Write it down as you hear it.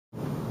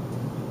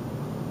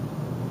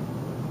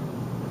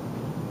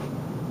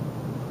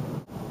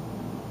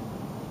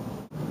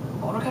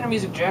kind of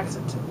music Jack is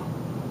into.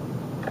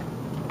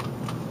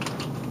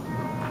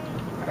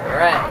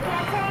 Alright.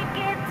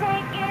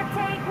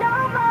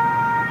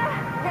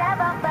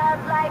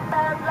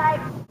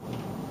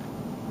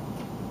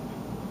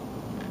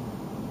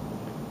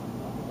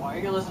 Why are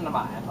you listening to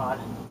my iPod?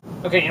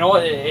 Okay, you know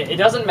what? It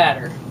doesn't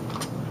matter.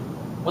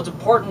 What's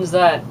important is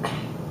that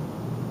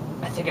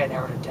I think I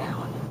narrowed it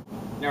down.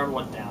 Narrowed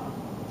what down?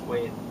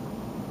 Wait.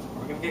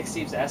 We're gonna kick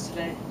Steve's ass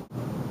today?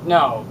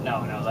 No,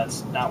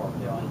 that's not what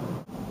we're doing.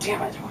 Damn,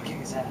 I don't want to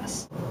kick his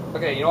ass.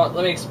 Okay, you know what?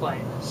 Let me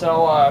explain.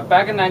 So,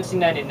 back in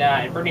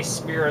 1999, Britney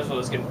Spears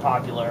was getting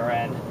popular,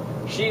 and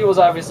she was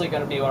obviously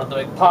going to be one of the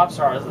big pop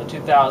stars of the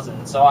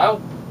 2000s. So I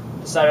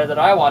decided that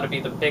I wanted to be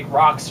the big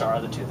rock star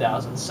of the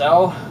 2000s.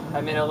 So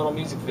I made a little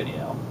music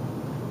video.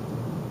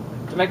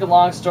 To make a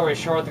long story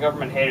short, the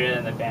government hated it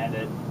and they banned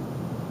it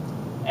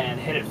and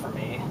hid it from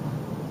me,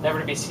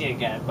 never to be seen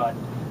again. But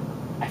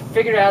I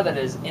figured out that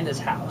it is in this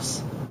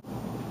house.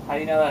 How do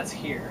you know that's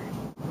here?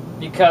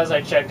 Because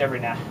I checked every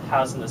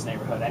house in this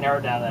neighborhood. I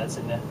narrowed down that it's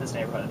in this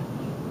neighborhood.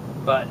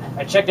 But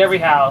I checked every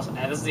house, and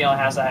this is the only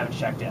house I haven't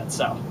checked yet,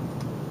 so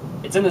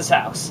it's in this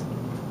house.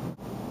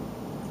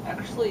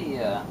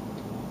 Actually, I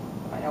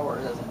know where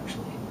it is,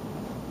 actually.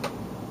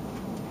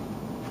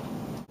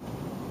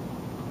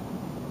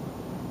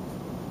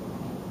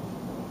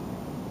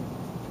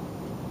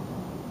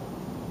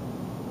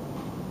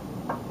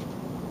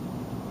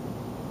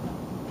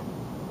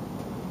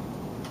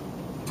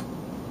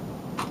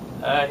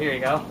 Here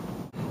you go.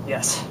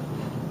 Yes,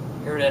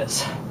 here it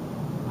is.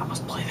 I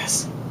must play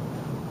this.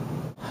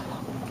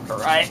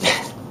 Alright,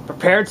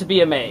 prepare to be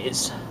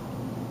amazed.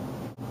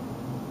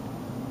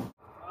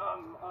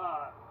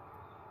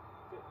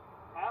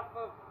 Half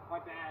of my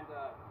band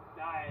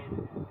died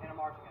in a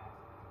marching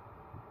accident.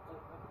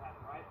 Doesn't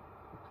happen, right?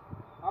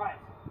 Alright,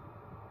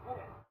 hit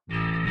it.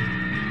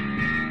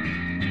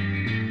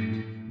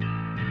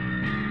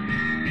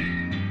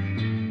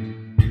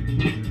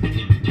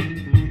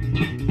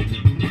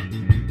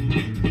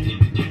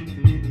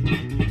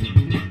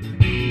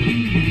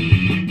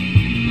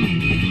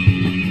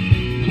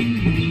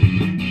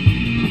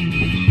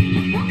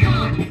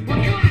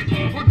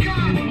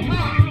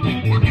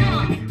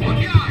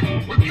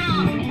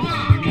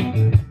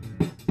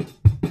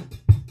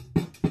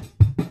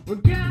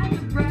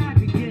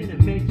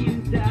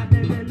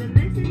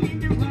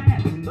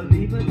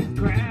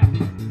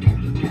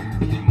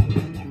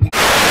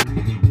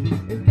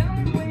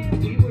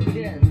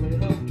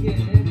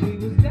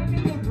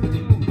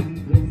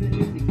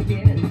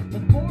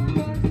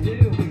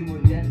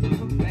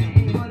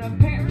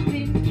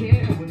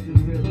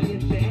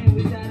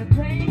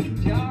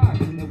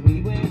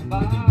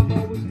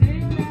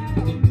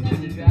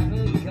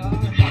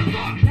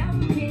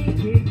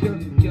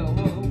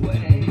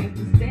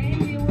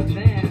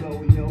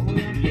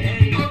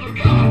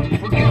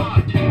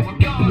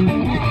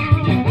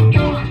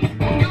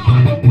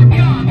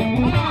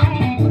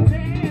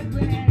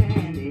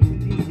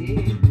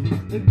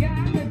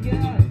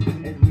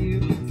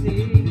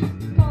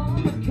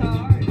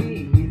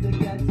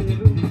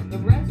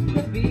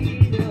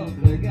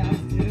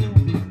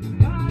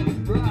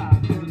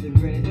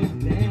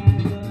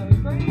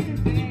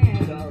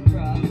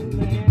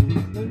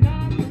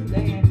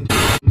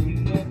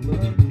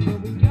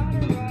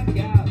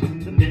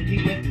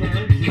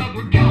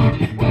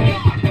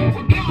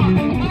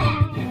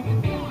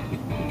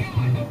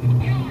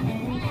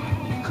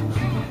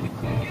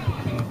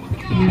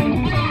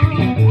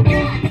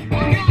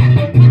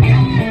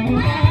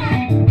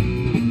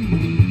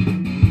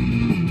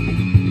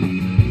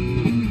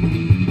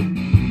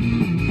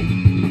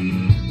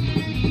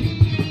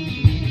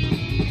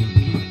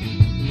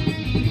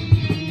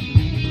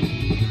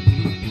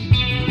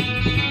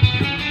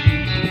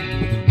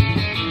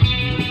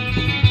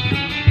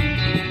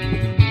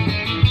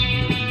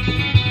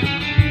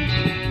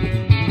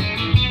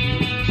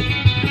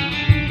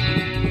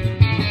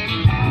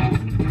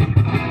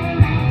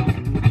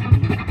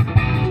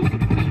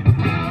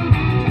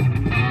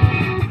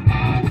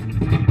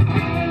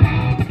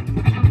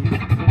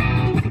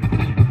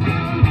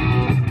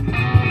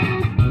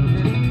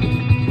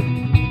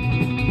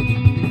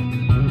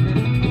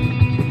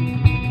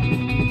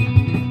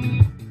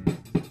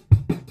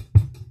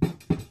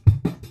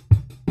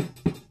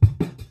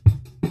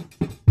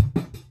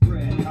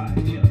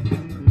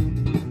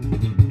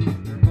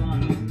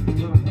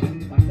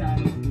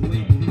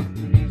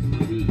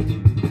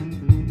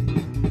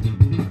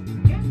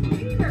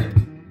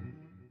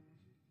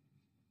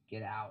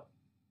 Get out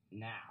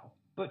now.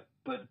 But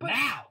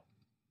now!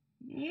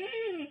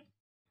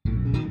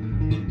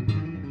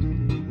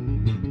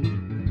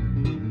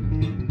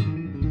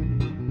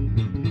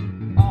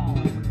 All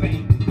the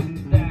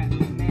bands that we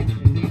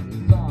mentioned in the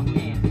song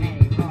and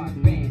any rock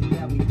bands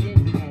that we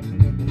didn't mention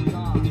in the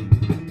song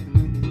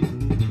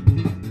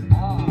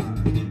are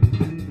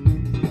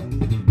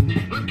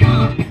the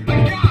God.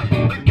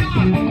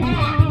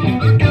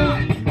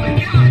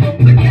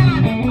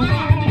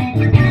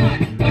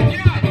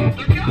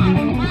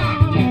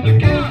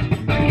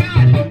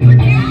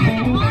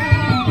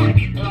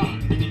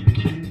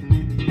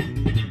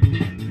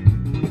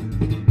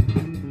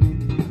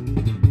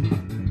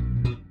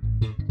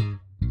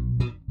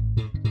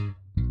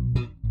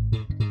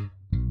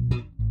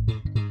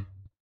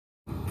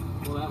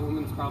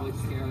 was probably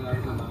scared out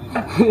of her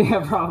mind.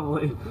 Yeah,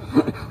 probably.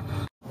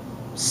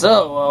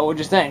 So, what'd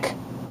you think?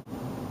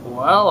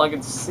 Well, I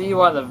can see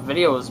why the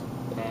video was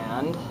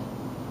banned.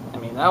 I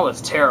mean, that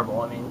was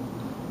terrible. I mean,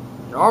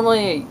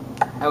 normally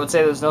I would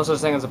say there's no such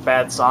thing as a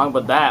bad song,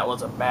 but that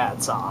was a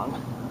bad song.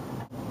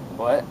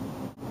 What?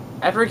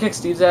 After I kick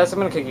Steve's ass, I'm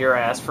gonna kick your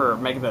ass for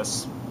making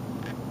this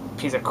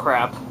piece of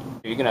crap.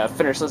 Are you gonna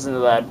finish listening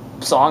to that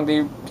song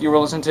that you were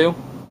listening to?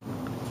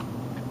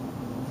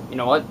 You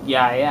know what?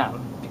 Yeah, I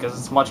am. Because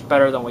it's much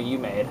better than what you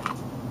made.